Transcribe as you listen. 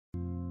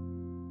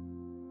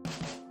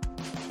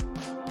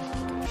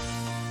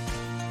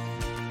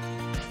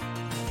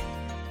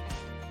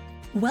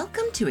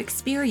Welcome to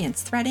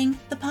Experience Threading,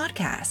 the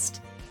podcast,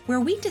 where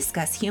we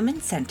discuss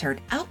human-centered,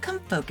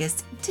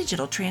 outcome-focused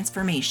digital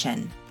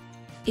transformation.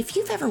 If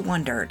you've ever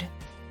wondered,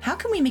 how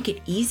can we make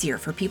it easier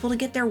for people to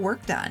get their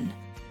work done?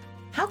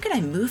 How can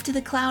I move to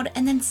the cloud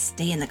and then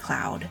stay in the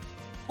cloud?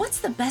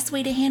 What's the best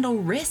way to handle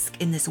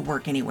risk in this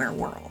work anywhere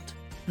world?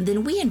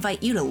 Then we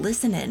invite you to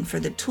listen in for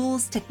the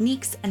tools,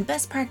 techniques, and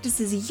best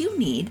practices you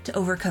need to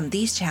overcome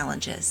these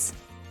challenges.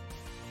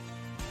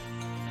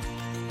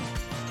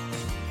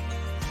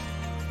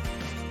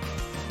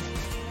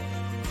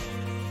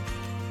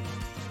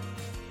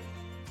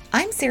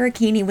 I'm Sarah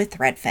Keeney with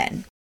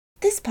Threadfin.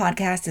 This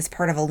podcast is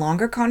part of a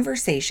longer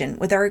conversation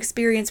with our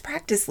Experience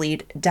Practice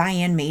Lead,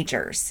 Diane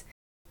Majors.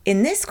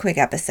 In this quick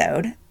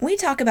episode, we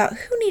talk about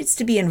who needs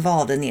to be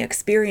involved in the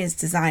experience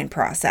design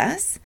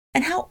process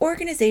and how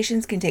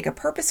organizations can take a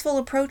purposeful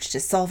approach to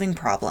solving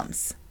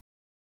problems.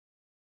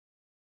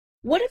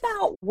 What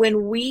about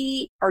when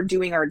we are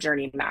doing our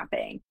journey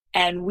mapping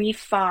and we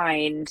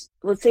find,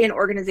 let's say an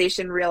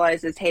organization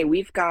realizes, hey,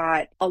 we've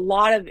got a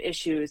lot of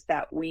issues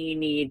that we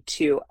need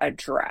to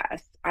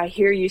address. I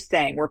hear you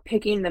saying we're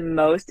picking the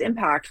most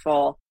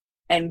impactful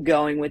and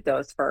going with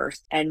those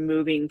first and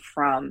moving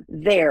from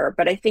there.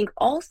 But I think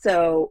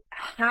also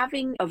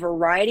having a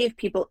variety of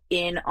people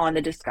in on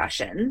the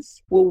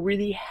discussions will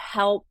really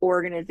help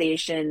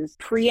organizations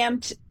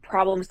preempt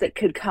problems that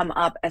could come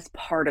up as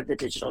part of the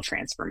digital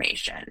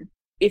transformation.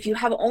 If you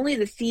have only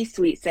the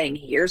C-suite saying,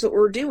 here's what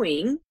we're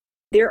doing,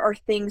 there are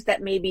things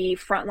that maybe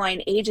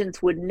frontline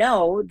agents would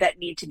know that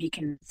need to be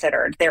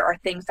considered. There are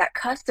things that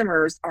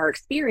customers are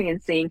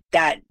experiencing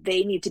that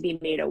they need to be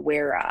made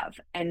aware of.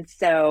 And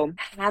so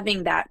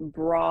having that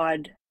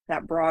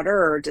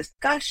broader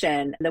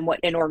discussion than what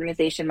an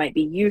organization might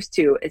be used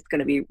to is going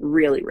to be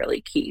really,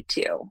 really key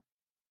too.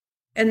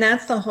 And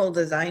that's the whole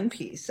design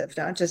piece of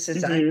not just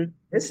design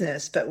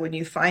business, but when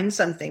you find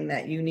something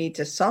that you need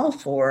to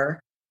solve for,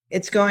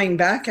 it's going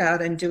back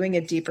out and doing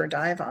a deeper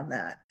dive on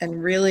that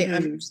and really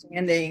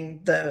understanding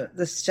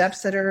the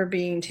steps that are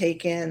being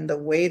taken, the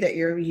way that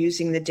you're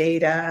using the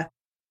data,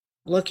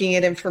 looking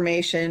at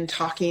information,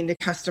 talking to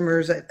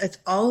customers. It's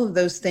all of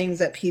those things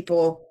that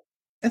people,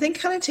 I think,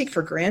 kind of take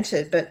for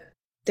granted, but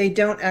they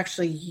don't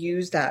actually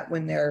use that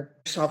when they're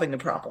solving the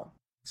problem.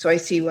 So I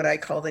see what I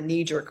call the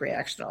knee-jerk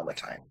reaction all the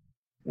time.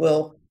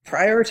 We'll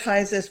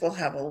prioritize this. We'll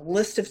have a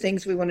list of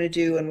things we want to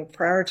do, and we'll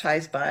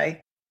prioritize by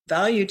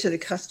value to the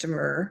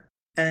customer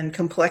and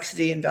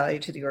complexity and value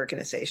to the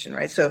organization,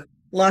 right? So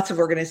lots of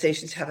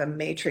organizations have a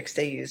matrix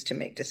they use to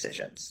make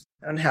decisions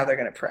on how they're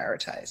going to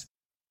prioritize.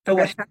 But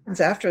what happens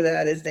after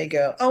that is they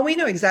go, oh, we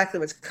know exactly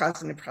what's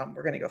causing the problem.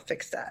 We're going to go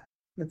fix that.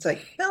 And it's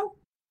like, well,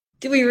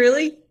 do we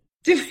really?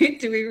 Do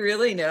we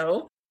really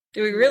know?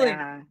 Do we really?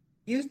 Yeah.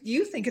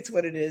 You think it's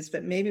what it is,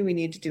 but maybe we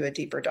need to do a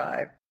deeper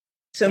dive.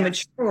 So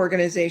mature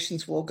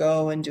organizations will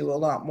go and do a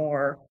lot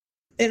more,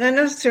 and not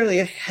necessarily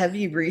a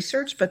heavy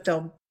research, but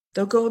they'll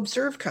go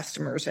observe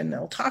customers and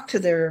they'll talk to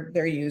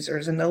their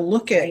users and they'll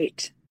look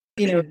at,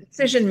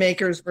 decision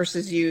makers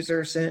versus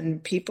users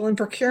and people in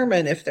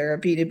procurement if they're a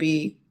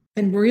B2B,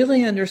 and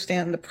really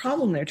understand the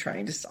problem they're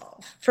trying to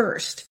solve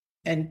first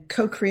and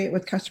co-create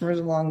with customers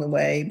along the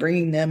way,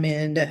 bringing them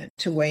in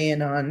to weigh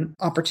in on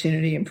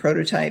opportunity and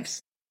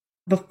prototypes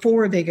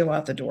before they go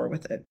out the door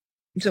with it.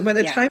 So by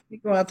the time they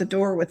go out the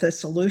door with a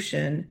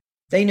solution,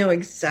 they know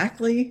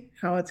exactly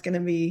how it's going to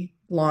be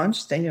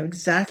launched. They know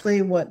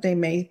exactly what they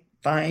may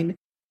find.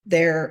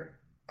 They're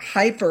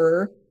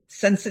hyper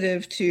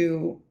sensitive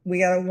to, we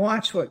got to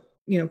watch what,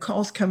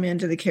 calls come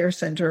into the care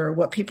center or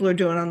what people are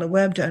doing on the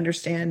web to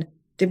understand,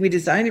 did we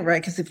design it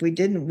right? Because if we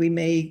didn't, we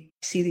may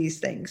see these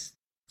things.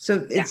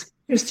 So it's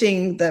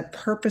interesting the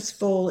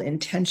purposeful,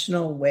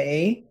 intentional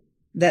way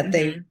that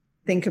they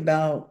think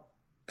about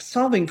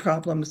solving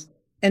problems.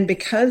 And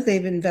because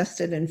they've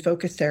invested and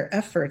focused their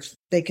efforts,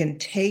 they can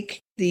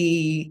take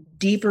the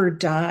deeper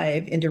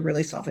dive into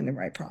really solving the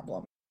right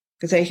problem.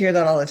 Because I hear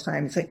that all the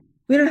time. It's like,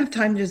 we don't have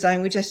time to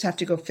design. We just have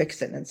to go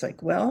fix it. And it's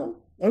like, well,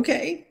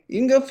 okay, you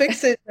can go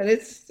fix it. But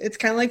it's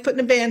kind of like putting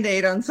a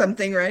Band-Aid on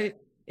something, right?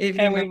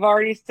 And we've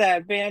already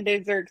said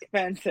Band-Aids are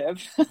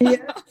expensive.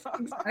 Yeah,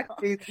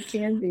 exactly. They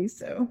can be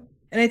so.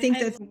 And I think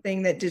that's the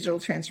thing that digital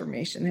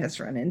transformation has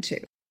run into.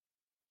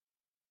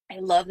 I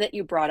love that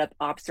you brought up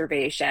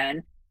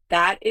observation.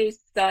 That is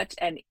such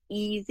an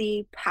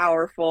easy,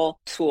 powerful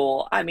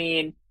tool. I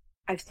mean,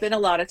 I've spent a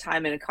lot of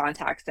time in a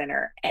contact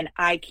center, and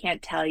I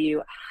can't tell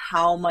you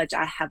how much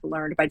I have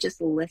learned by just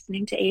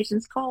listening to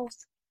agents'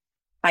 calls.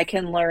 I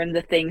can learn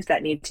the things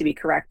that need to be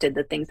corrected,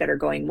 the things that are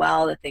going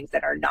well, the things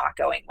that are not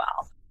going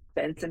well.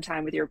 Spend some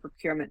time with your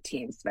procurement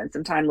team, spend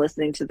some time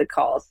listening to the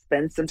calls,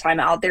 spend some time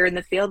out there in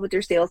the field with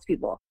your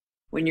salespeople.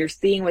 When you're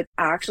seeing what's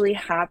actually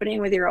happening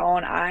with your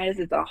own eyes,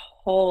 it's a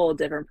whole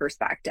different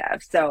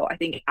perspective. So I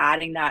think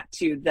adding that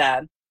to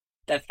the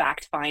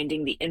fact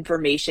finding, the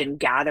information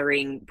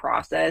gathering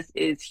process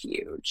is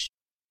huge.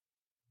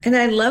 And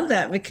I love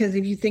that because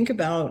if you think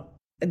about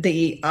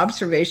the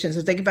observations,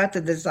 or think about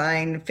the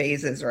design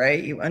phases,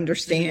 right? You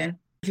understand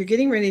if you're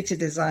getting ready to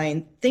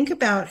design, think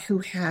about who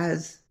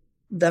has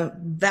the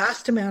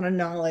vast amount of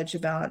knowledge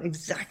about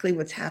exactly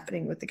what's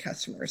happening with the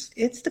customers.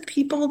 It's the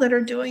people that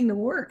are doing the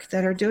work,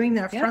 that are doing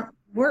that front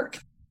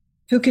work,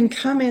 who can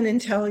come in and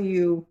tell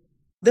you,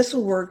 this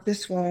will work,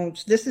 this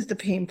won't, this is the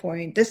pain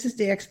point, this is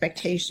the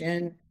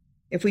expectation.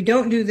 If we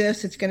don't do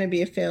this, it's going to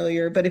be a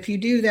failure. But if you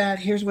do that,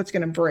 here's what's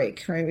going to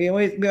break, right?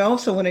 We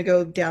also want to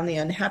go down the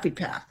unhappy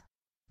path.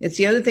 It's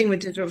the other thing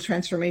with digital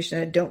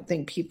transformation I don't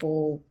think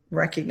people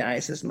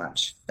recognize as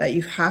much, that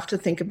you have to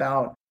think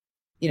about,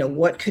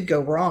 what could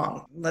go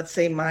wrong. Let's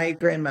say my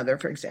grandmother,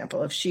 for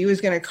example, if she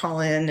was going to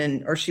call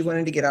in or she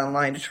wanted to get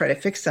online to try to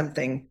fix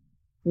something,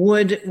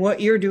 would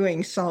what you're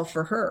doing solve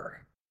for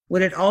her?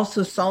 Would it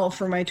also solve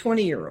for my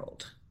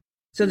 20-year-old?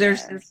 So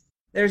there's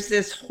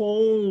this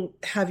whole,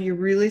 have you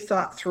really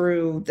thought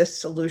through this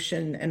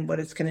solution and what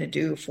it's going to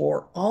do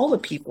for all the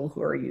people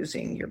who are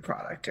using your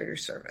product or your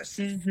service?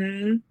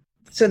 Mm-hmm.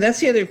 So that's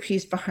the other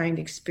piece behind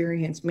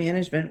experience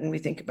management. When we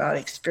think about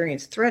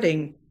experience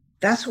threading,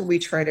 that's what we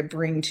try to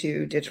bring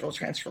to digital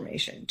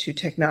transformation, to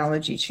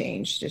technology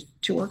change,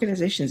 to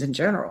organizations in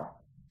general,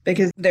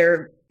 because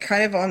they're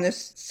kind of on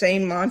this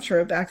same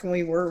mantra back when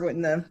we were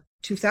in the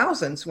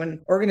 2000s,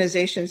 when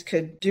organizations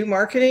could do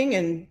marketing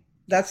and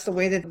that's the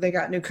way that they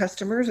got new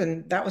customers,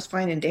 and that was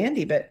fine and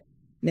dandy. But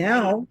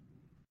now,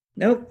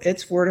 nope,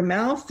 it's word of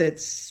mouth,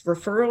 it's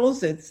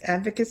referrals, it's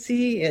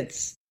advocacy,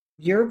 it's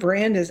your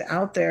brand is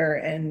out there,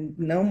 and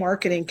no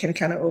marketing can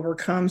kind of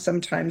overcome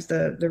sometimes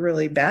the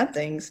really bad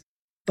things.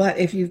 But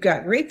if you've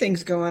got great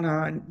things going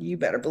on, you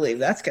better believe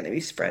that's going to be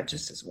spread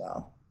just as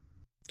well.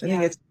 So I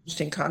think it's an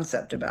interesting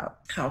concept about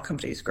how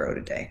companies grow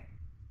today.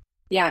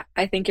 Yeah,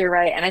 I think you're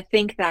right. And I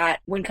think that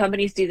when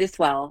companies do this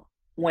well,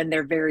 when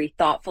they're very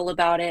thoughtful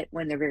about it,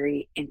 when they're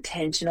very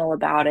intentional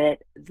about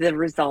it, the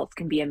results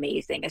can be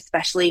amazing,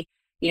 especially,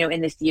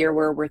 in this year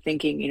where we're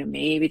thinking,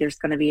 maybe there's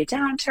going to be a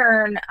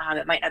downturn.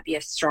 It might not be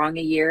as strong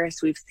a year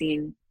as we've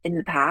seen in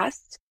the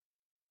past.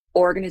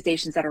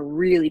 Organizations that are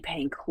really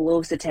paying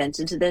close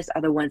attention to this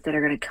are the ones that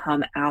are going to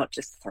come out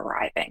just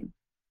thriving.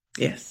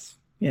 Yes,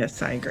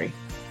 I agree.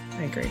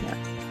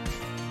 Yeah.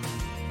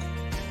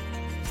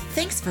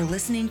 Thanks for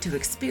listening to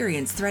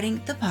Experience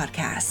Threading, the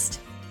podcast.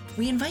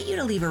 We invite you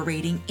to leave a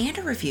rating and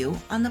a review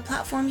on the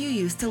platform you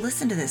use to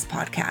listen to this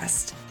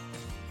podcast.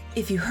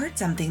 If you heard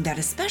something that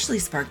especially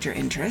sparked your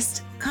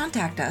interest,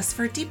 contact us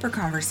for a deeper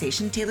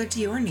conversation tailored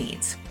to your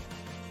needs.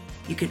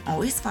 You can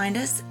always find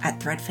us at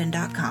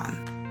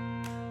threadfin.com.